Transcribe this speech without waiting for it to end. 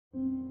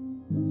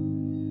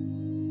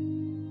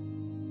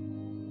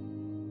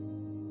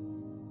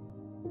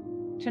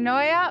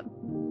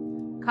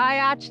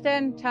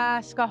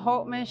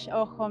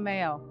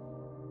tl'ka7tsem.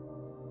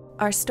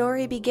 Our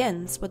story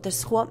begins with the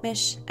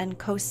Squamish and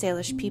Coast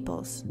Salish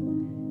peoples,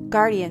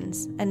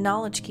 guardians and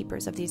knowledge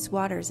keepers of these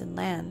waters and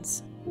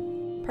lands.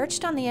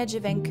 Perched on the edge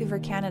of Vancouver,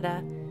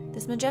 Canada,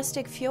 this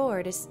majestic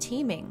fjord is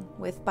teeming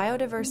with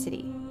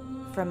biodiversity,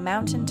 from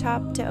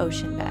mountaintop to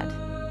ocean bed.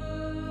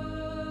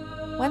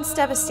 Once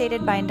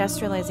devastated by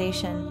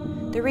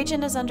industrialization, the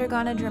region has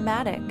undergone a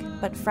dramatic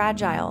but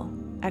fragile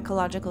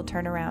ecological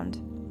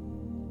turnaround.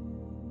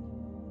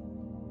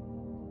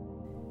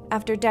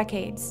 After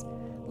decades,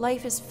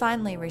 life is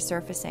finally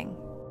resurfacing.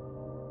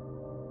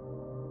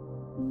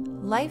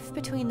 Life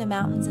between the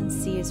mountains and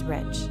sea is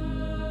rich.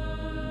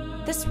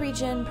 This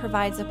region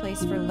provides a place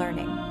for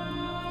learning,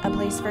 a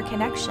place for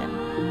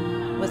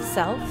connection with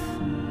self,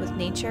 with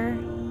nature,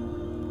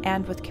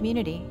 and with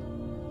community.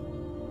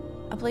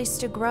 A place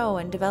to grow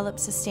and develop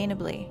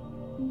sustainably.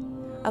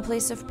 A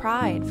place of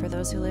pride for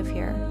those who live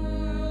here.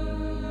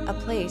 A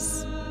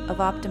place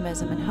of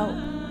optimism and hope.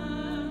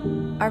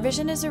 Our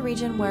vision is a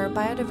region where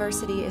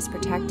biodiversity is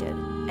protected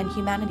and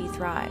humanity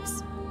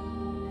thrives.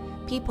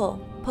 People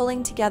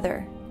pulling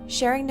together,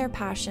 sharing their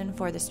passion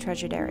for this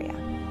treasured area,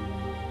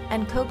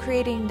 and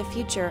co-creating the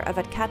future of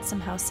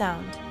tl'ka7tsem Howe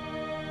Sound.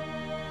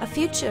 A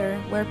future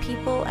where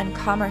people and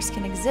commerce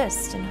can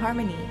exist in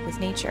harmony with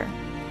nature.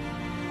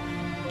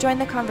 Join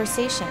the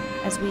conversation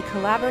as we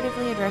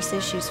collaboratively address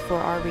issues for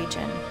our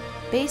region,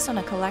 based on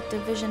a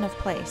collective vision of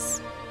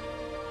place.